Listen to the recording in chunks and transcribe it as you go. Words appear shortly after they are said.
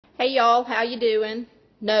Hey y'all, how you doing?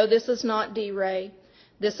 No, this is not D-Ray.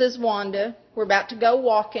 This is Wanda. We're about to go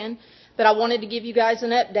walking, but I wanted to give you guys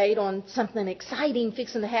an update on something exciting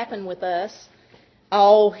fixing to happen with us.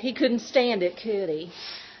 Oh, he couldn't stand it, could he?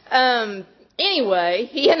 Anyway,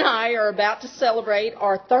 he and I are about to celebrate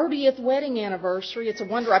our 30th wedding anniversary. It's a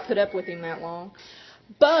wonder I put up with him that long.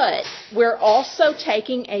 But we're also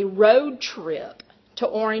taking a road trip to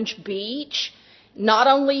Orange Beach. Not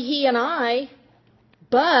only he and I,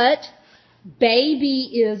 but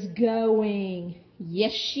baby is going.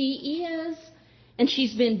 Yes, she is. And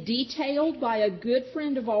she's been detailed by a good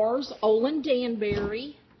friend of ours, Olin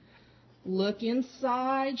Danbury. Look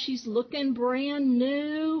inside. She's looking brand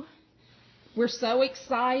new. We're so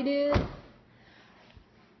excited.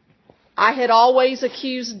 I had always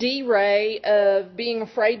accused D-Ray of being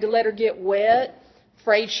afraid to let her get wet,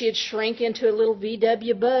 afraid she'd shrink into a little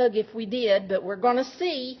VW bug if we did, but we're going to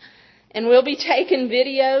see. And we'll be taking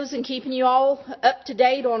videos and keeping you all up to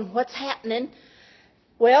date on what's happening.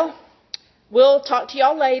 Well, we'll talk to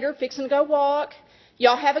y'all later. Fixing to go walk.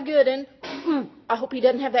 Y'all have a good one. I hope he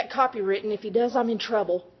doesn't have that copywritten. If he does, I'm in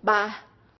trouble. Bye.